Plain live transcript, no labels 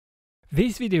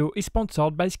This video is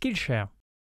sponsored by Skillshare.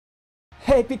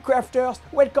 Hey Epic Crafters,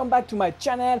 welcome back to my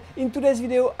channel. In today's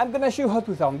video, I'm gonna show you how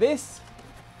to turn this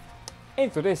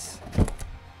into this.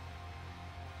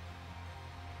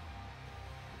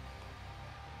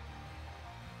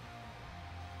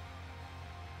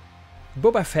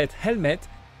 Boba Fett helmet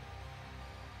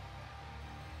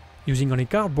using only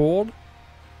cardboard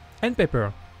and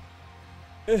paper.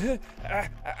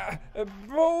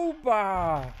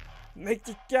 Boba!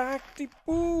 Metikakti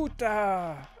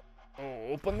puta!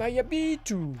 Open na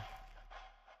yabitu!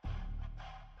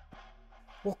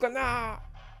 Wakana!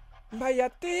 Maya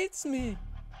teach me!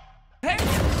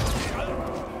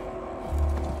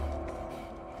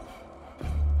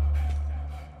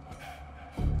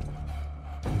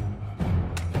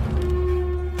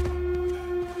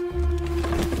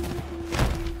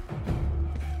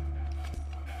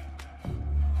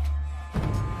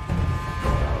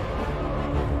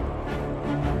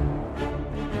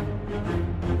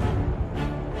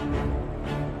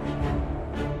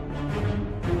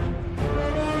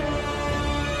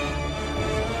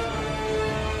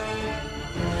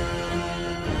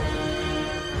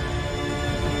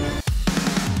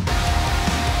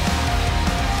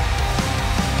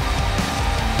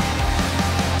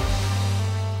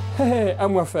 Hey,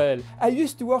 I'm Raphael. I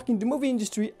used to work in the movie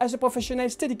industry as a professional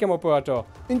Steadicam operator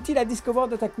until I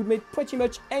discovered that I could make pretty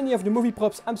much any of the movie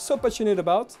props I'm so passionate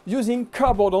about using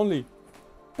cardboard only.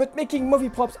 But making movie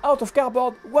props out of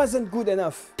cardboard wasn't good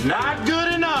enough. Not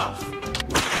good enough!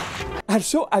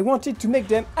 Also, I wanted to make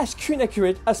them as screen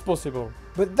accurate as possible.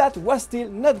 But that was still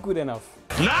not good enough.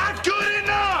 Not good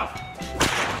enough!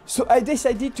 So I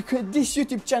decided to create this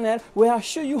YouTube channel where I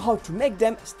show you how to make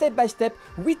them step by step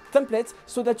with templates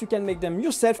so that you can make them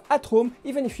yourself at home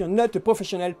even if you're not a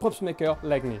professional props maker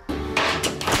like me.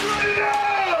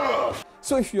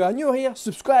 So if you are new here,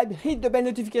 subscribe, hit the bell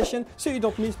notification so you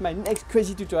don't miss my next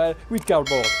crazy tutorial with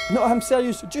cardboard. No, I'm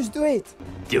serious, just do it!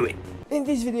 Do it! In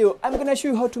this video, I'm gonna show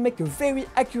you how to make a very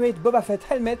accurate Boba Fett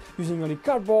helmet using only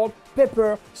cardboard,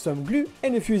 paper, some glue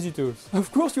and a few easy tools.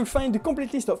 Of course, you'll find the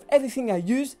complete list of everything I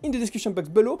use in the description box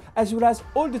below, as well as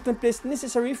all the templates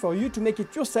necessary for you to make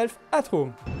it yourself at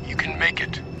home. You can make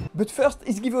it. But first,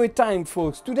 it's giveaway time,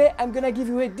 folks. Today, I'm gonna give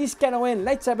away this Callaway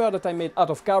lightsaber that I made out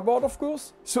of cardboard, of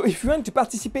course. So if you want to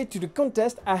participate to the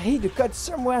contest, I hid the code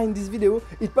somewhere in this video.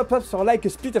 It pops up for like a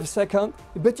split of a second.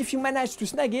 But if you manage to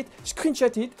snag it,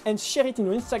 screenshot it and share it in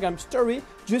your Instagram story.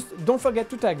 Just don't forget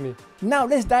to tag me. Now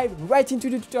let's dive right into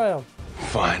the tutorial.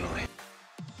 Finally.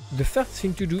 The first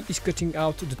thing to do is cutting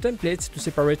out the templates to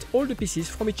separate all the pieces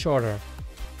from each other.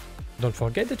 Don't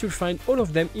forget that you'll find all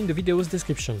of them in the video's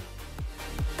description.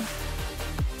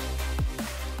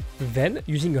 Then,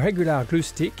 using a regular glue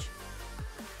stick,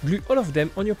 glue all of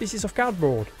them on your pieces of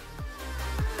cardboard.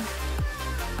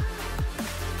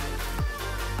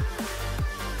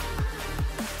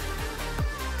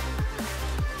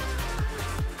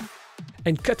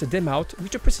 And cut them out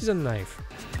with a precision knife.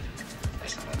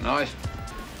 That's not a knife.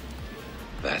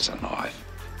 That's a knife.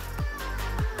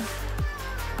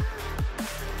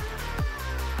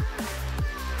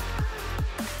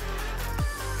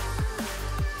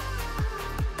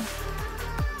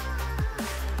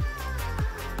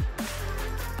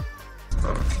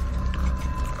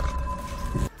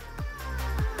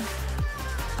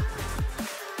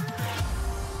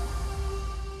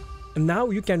 And now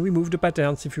you can remove the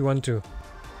patterns if you want to.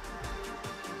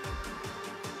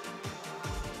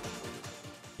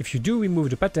 If you do remove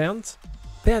the patterns,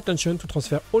 pay attention to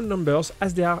transfer all numbers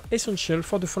as they are essential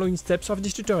for the following steps of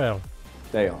this tutorial.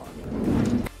 They are.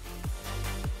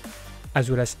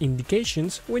 As well as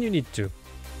indications when you need to.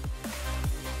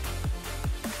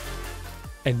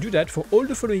 And do that for all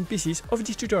the following pieces of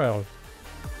this tutorial.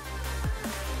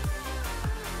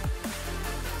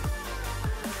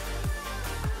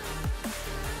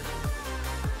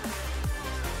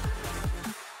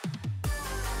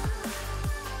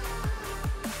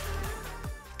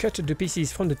 Cut the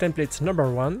pieces from the templates number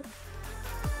 1.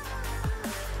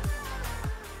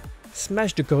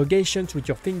 Smash the corrugations with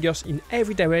your fingers in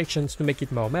every direction to make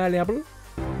it more malleable.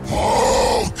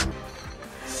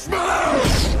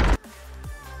 Smash!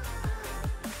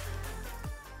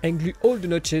 And glue all the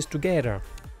notches together.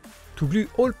 To glue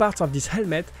all parts of this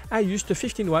helmet, I used a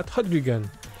 15-watt hot glue gun.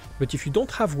 But if you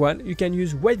don't have one, you can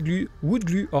use white glue, wood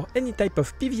glue or any type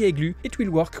of PVA glue, it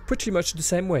will work pretty much the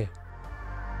same way.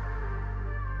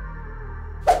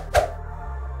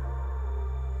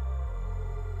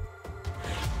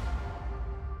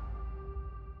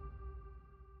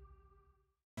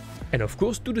 And of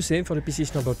course, do the same for the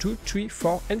pieces number 2, 3,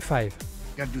 4 and 5. You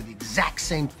gotta do the exact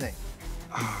same thing.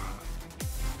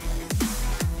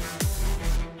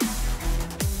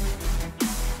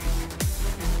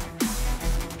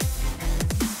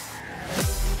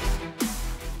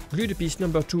 Glue the piece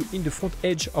number 2 in the front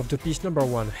edge of the piece number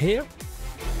 1 here.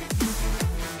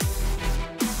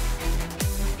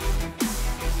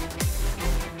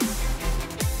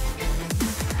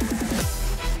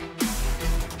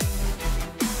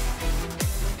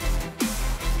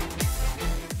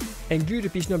 And glue the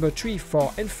piece number 3,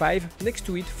 4 and 5 next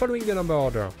to it following the number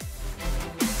order.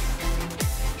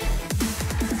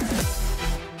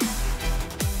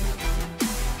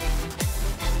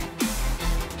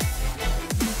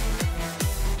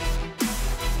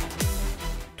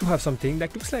 To have something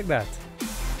that looks like that.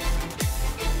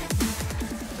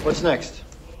 What's next?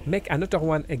 Make another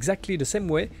one exactly the same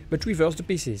way, but reverse the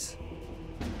pieces.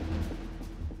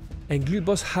 And glue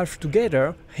both halves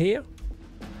together here,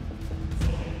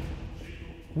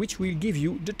 which will give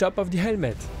you the top of the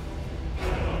helmet.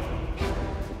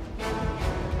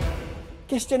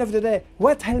 Question of the day: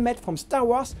 what helmet from Star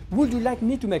Wars would you like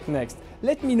me to make next?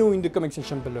 Let me know in the comment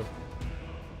section below.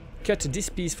 Cut this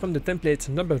piece from the template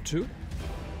number 2.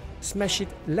 Smash it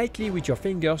lightly with your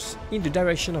fingers in the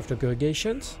direction of the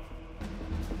corrugations.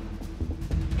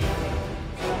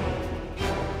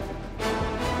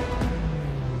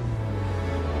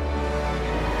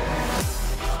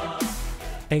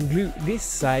 And glue this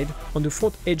side on the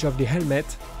front edge of the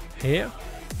helmet, here,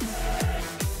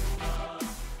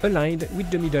 aligned with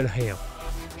the middle here.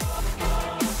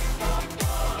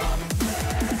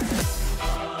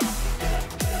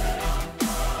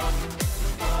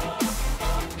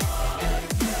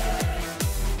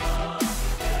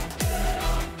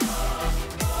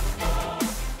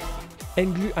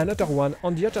 And glue another one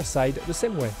on the other side the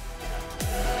same way.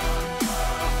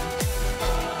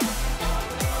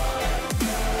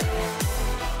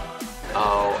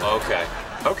 Oh, okay.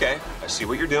 Okay, I see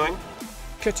what you're doing.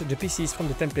 Cut the pieces from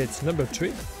the template number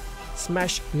 3.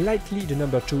 Smash lightly the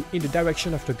number 2 in the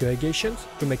direction of the corrugations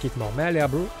to make it more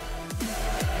malleable.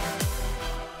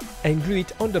 And glue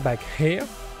it on the back here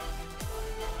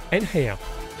and here.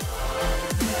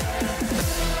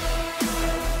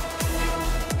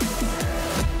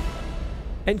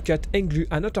 And cut and glue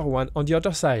another one on the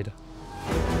other side.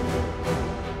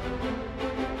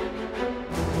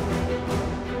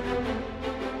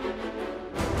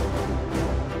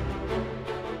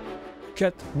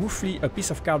 Cut roughly a piece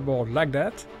of cardboard like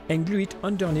that and glue it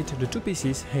underneath the 2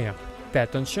 pieces here. Pay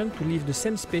attention to leave the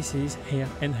same spaces here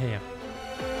and here.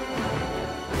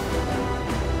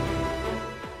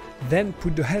 Then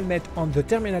put the helmet on the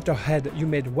Terminator head you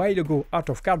made a while ago out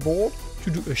of cardboard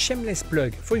to do a shameless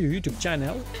plug for your YouTube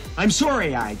channel. I'm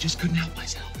sorry, I just couldn't help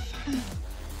myself.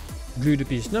 Glue the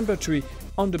piece number 3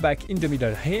 on the back in the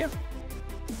middle here.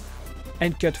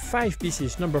 And cut 5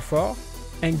 pieces number 4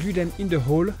 and glue them in the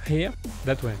hole here,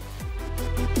 that way.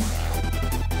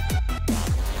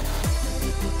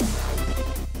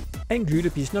 And glue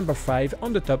the piece number 5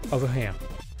 on the top over here.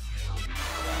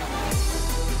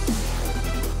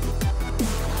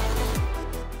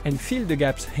 And fill the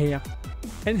gaps here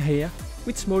and here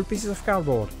with small pieces of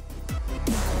cardboard.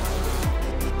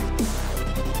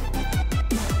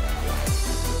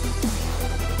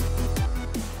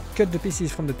 Cut the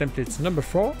pieces from the templates number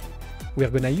 4. We are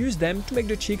gonna use them to make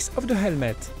the cheeks of the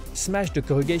helmet. Smash the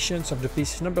corrugations of the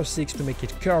piece number 6 to make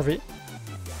it curvy,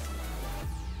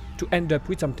 to end up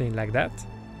with something like that.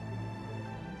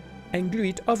 And glue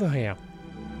it over here.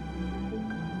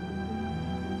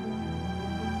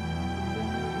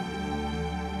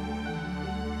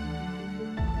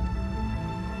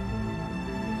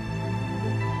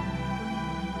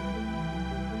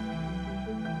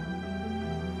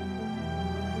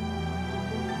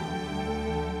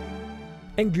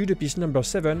 And glue the piece number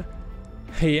 7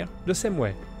 here the same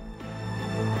way.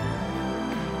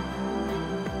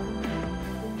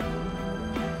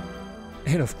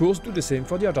 And of course do the same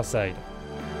for the other side.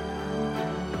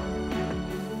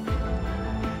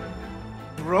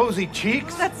 Rosy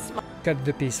cheeks? Cut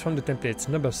the piece from the templates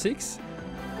number 6.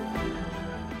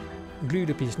 Glue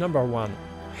the piece number 1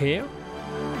 here,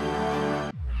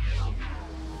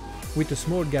 with a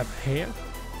small gap here,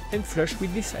 and flush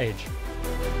with this edge.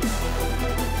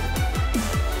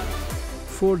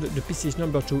 Fold the pieces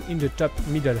number 2 in the top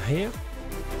middle here,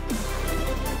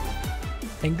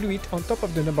 and glue it on top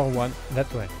of the number 1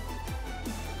 that way.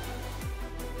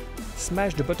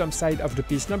 Smash the bottom side of the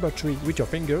piece number 3 with your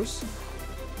fingers,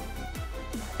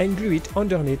 and glue it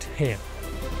underneath here.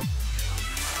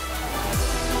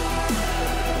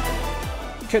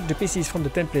 Cut the pieces from the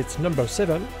template number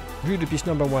 7, glue the piece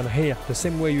number 1 here the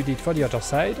same way you did for the other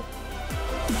side.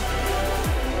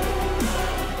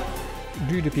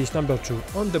 Glue the piece number 2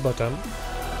 on the bottom,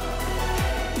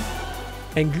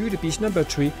 and glue the piece number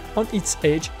 3 on its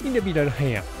edge in the middle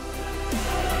here.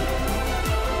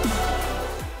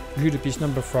 glue the piece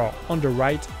number 4 on the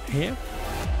right here,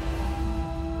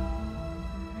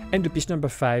 and the piece number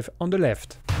 5 on the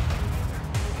left.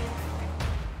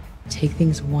 Take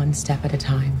things one step at a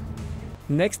time.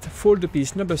 Next, fold the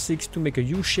piece number 6 to make a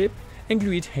U shape and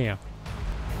glue it here.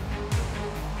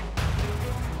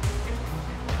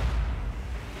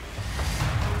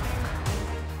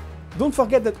 Don't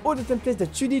forget that all the templates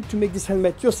that you need to make this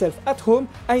helmet yourself at home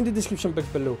are in the description box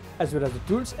below, as well as the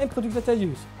tools and products that I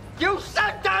use. You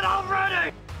said that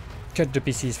already! Cut the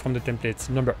pieces from the templates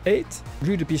number 8,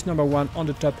 glue the piece number 1 on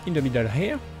the top in the middle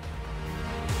here,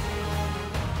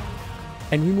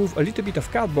 and remove a little bit of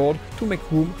cardboard to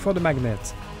make room for the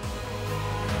magnet.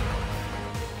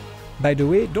 By the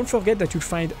way, don't forget that you'll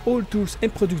find all tools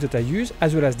and products that I use,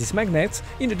 as well as these magnets,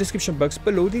 in the description box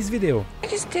below this video. I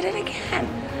just did it again.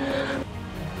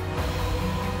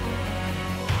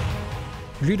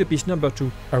 Glue the piece number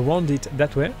 2 around it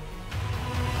that way.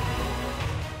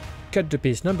 Cut the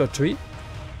piece number 3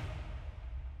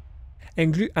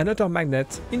 and glue another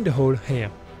magnet in the hole here.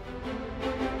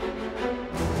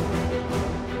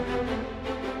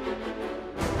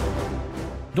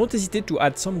 Don't hesitate to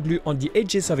add some glue on the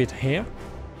edges of it here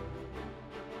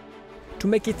to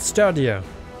make it sturdier.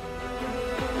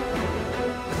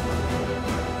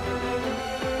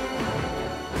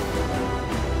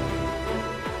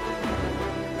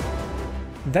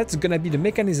 That's gonna be the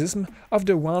mechanism of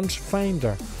the range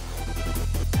finder.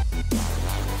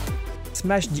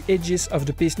 Smash the edges of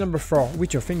the piece number 4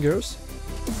 with your fingers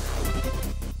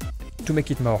to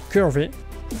make it more curvy,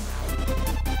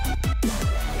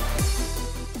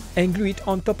 and glue it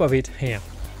on top of it here.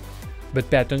 But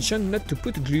pay attention not to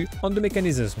put glue on the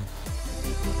mechanism.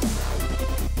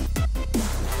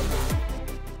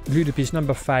 Glue the piece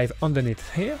number 5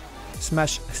 underneath here,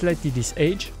 smash slightly this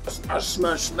edge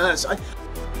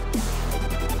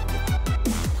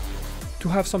to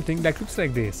have something that looks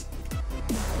like this.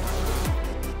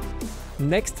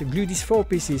 Next, glue these 4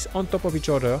 pieces on top of each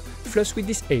other, flush with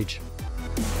this edge.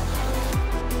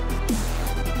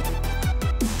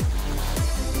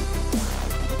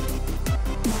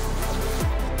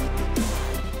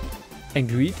 And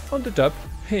glue it on the top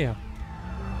here.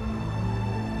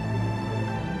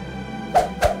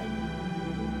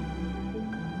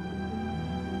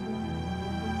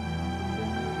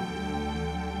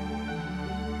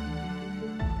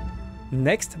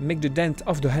 Next, make the dent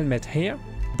of the helmet here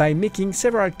by making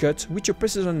several cuts with your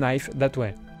precision knife that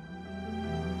way.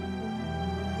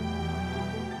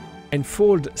 And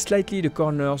fold slightly the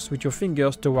corners with your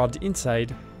fingers toward the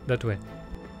inside that way.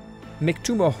 Make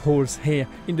 2 more holes here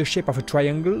in the shape of a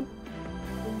triangle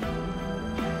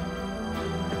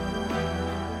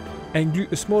and glue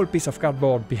a small piece of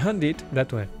cardboard behind it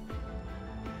that way.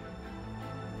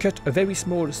 Cut a very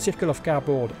small circle of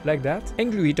cardboard like that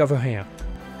and glue it over here.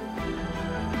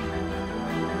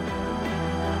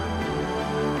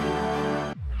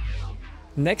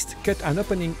 Next, cut an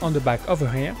opening on the back over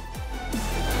here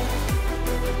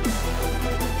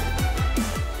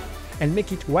and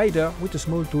make it wider with a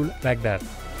small tool like that.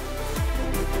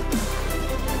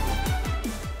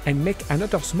 And make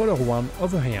another smaller one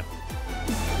over here.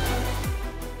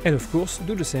 And of course,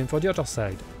 do the same for the other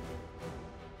side.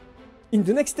 In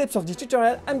the next steps of this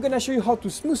tutorial, I'm gonna show you how to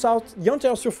smooth out the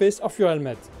entire surface of your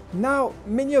helmet. Now,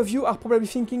 many of you are probably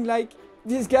thinking like,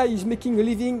 this guy is making a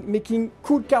living making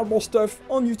cool cardboard stuff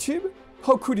on YouTube?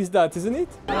 How cool is that, isn't it?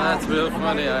 That's real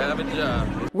funny, I have a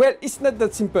job. Well, it's not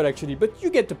that simple actually, but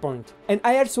you get the point. And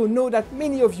I also know that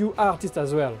many of you are artists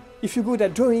as well. If you're good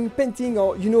at drawing, painting,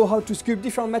 or you know how to sculpt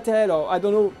different material, or I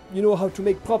don't know, you know how to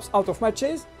make props out of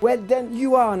matches, well then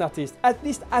you are an artist, at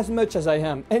least as much as I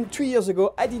am. And 3 years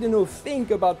ago, I didn't know a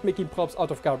thing about making props out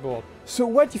of cardboard. So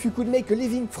what if you could make a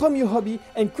living from your hobby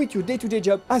and quit your day-to-day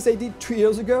job as I did 3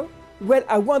 years ago? Well,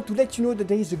 I want to let you know that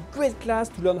there is a great class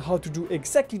to learn how to do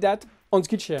exactly that on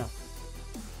Skillshare.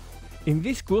 In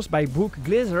this course by Brooke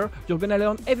Glazer, you're gonna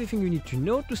learn everything you need to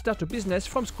know to start a business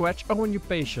from scratch or when you're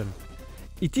patient.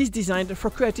 It is designed for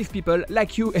creative people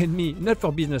like you and me, not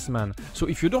for businessmen. So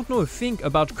if you don't know a thing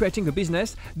about creating a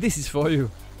business, this is for you.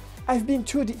 I've been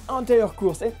through the entire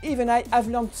course and even I have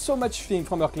learned so much things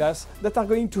from her class that are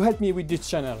going to help me with this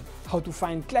channel. How to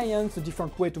find clients, a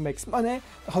different way to make money,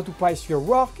 how to price your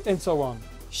work, and so on.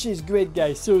 She's great,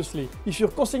 guys, seriously. If you're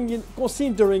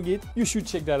considering it, you should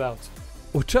check that out.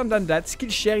 Other than that,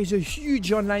 Skillshare is a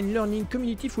huge online learning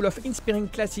community full of inspiring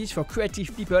classes for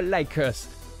creative people like us.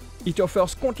 It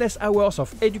offers countless hours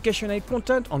of educational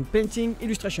content on painting,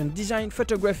 illustration design,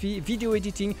 photography, video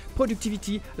editing,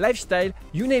 productivity, lifestyle,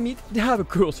 you name it, they have a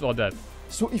course for that.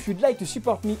 So if you'd like to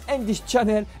support me and this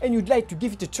channel and you'd like to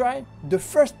give it a try, the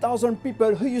first 1,000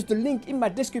 people who use the link in my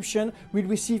description will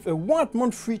receive a 1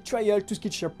 month free trial to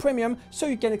Skillshare Premium so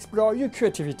you can explore your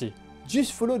creativity.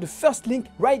 Just follow the first link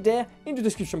right there in the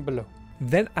description below.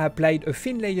 Then I applied a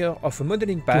thin layer of a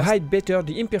modeling paste to hide better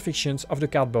the imperfections of the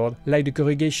cardboard, like the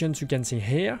corrugations you can see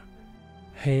here,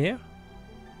 here,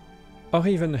 or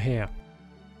even here.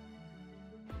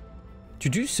 To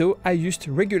do so, I used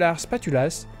regular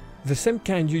spatulas, the same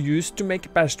kind you use to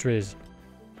make pastries.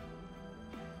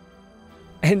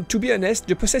 And to be honest,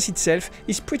 the process itself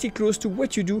is pretty close to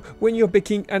what you do when you're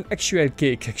baking an actual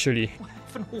cake, actually.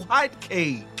 White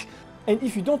cake! And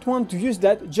if you don't want to use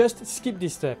that, just skip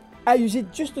this step. I use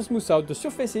it just to smooth out the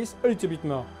surfaces a little bit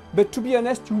more. But to be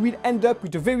honest, you will end up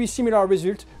with a very similar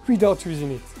result without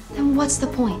using it. Then what's the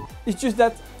point? It's just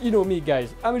that, you know me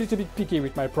guys, I'm a little bit picky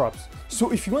with my props.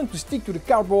 So if you want to stick to the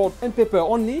cardboard and paper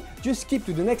only, just skip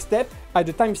to the next step at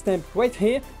the timestamp right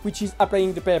here, which is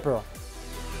applying the paper.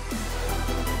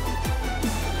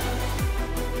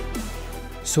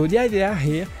 So the idea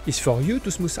here is for you to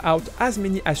smooth out as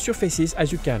many surfaces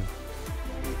as you can.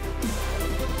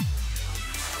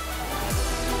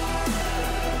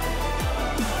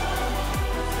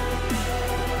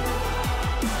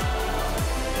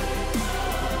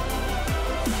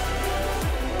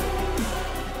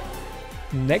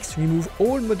 Next, remove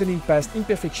all modeling past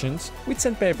imperfections with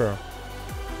sandpaper.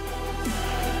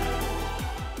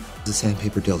 The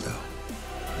sandpaper dildo.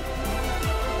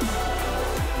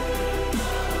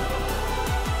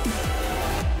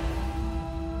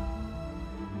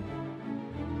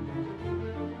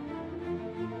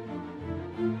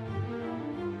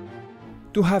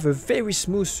 To have a very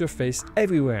smooth surface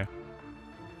everywhere.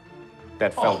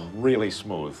 That felt really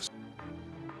smooth.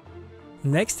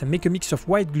 Next, make a mix of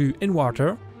white glue and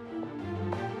water.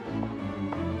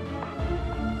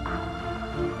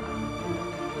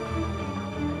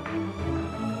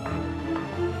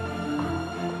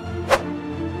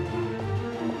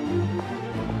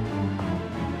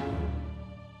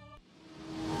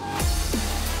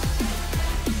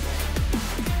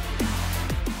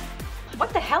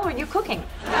 What the hell are you cooking?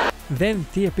 Then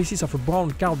tear pieces of a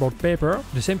brown cardboard paper,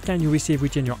 the same kind you receive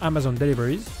within your Amazon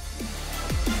deliveries,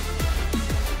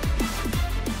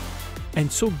 and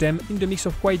soak them in the mix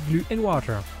of white glue and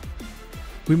water.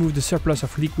 Remove the surplus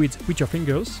of liquids with your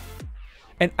fingers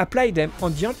and apply them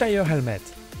on the entire helmet.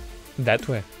 That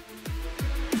way.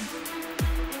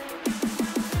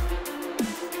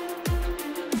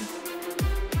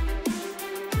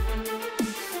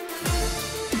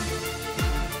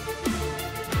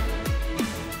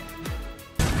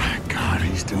 Thank God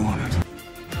he's doing it.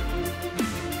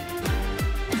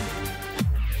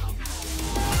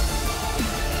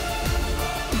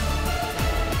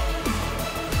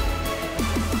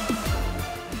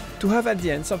 To have at the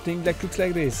end something that looks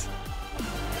like this.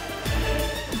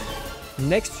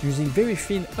 Next, using very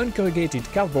thin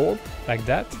uncorrugated cardboard, like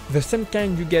that, the same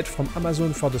kind you get from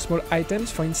Amazon for the small items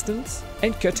for instance,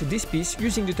 and cut this piece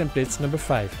using the templates number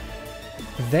 5.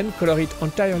 Then color it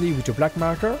entirely with a black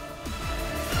marker,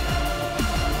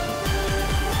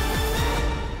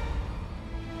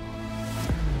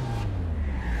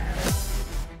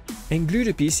 and glue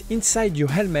the piece inside your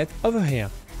helmet over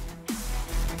here.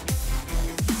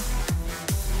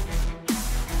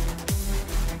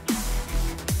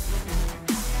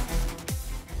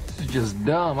 Just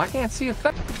dumb. I can't see a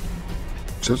thing.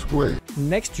 Just wait.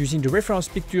 Next, using the reference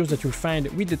pictures that you'll find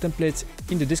with the templates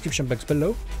in the description box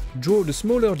below, draw the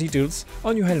smaller details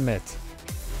on your helmet.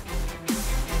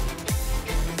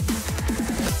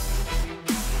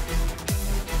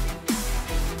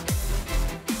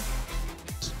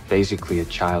 It's basically a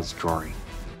child's drawing.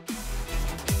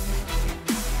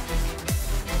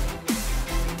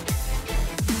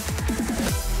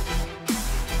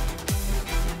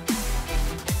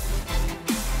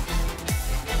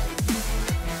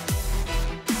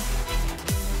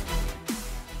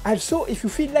 Also, if you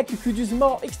feel like you could use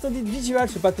more extended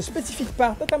visuals about a specific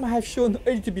part that I might have shown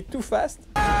a little bit too fast,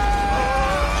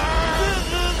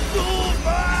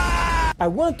 I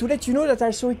want to let you know that I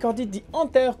also recorded the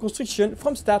entire construction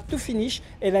from start to finish,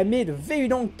 and I made a very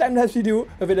long time-lapse video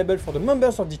available for the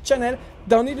members of the channel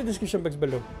down in the description box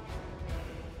below.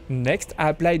 Next, I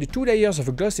applied 2 layers of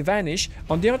a glossy varnish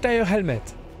on the entire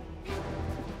helmet.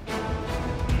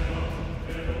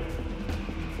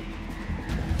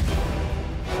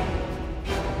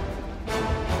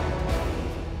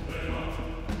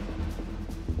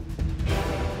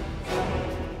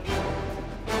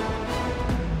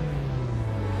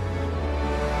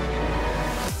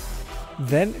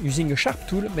 Then, using a sharp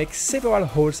tool, make several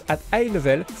holes at eye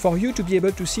level for you to be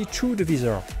able to see through the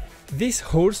visor. These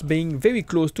holes being very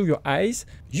close to your eyes,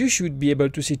 you should be able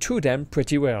to see through them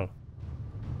pretty well.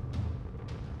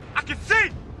 I can see!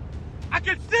 I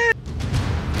can see!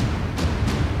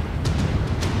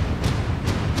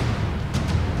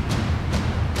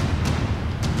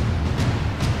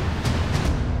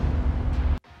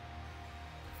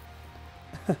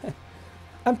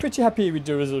 I'm pretty happy with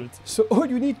the result. So all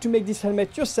you need to make this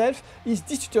helmet yourself is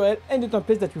this tutorial and the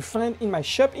template that you find in my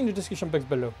shop in the description box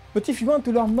below. But if you want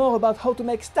to learn more about how to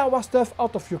make Star Wars stuff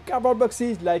out of your cardboard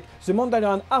boxes like the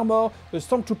Mandalorian armor, the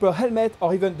Stormtrooper helmet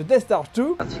or even the Death Star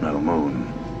 2, That's no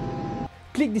moon.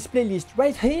 click this playlist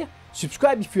right here,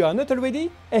 subscribe if you are not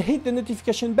already, and hit the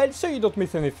notification bell so you don't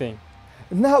miss anything.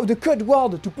 Now the code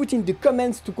word to put in the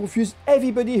comments to confuse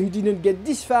everybody who didn't get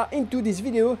this far into this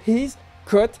video is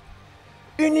code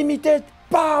unlimited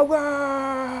power!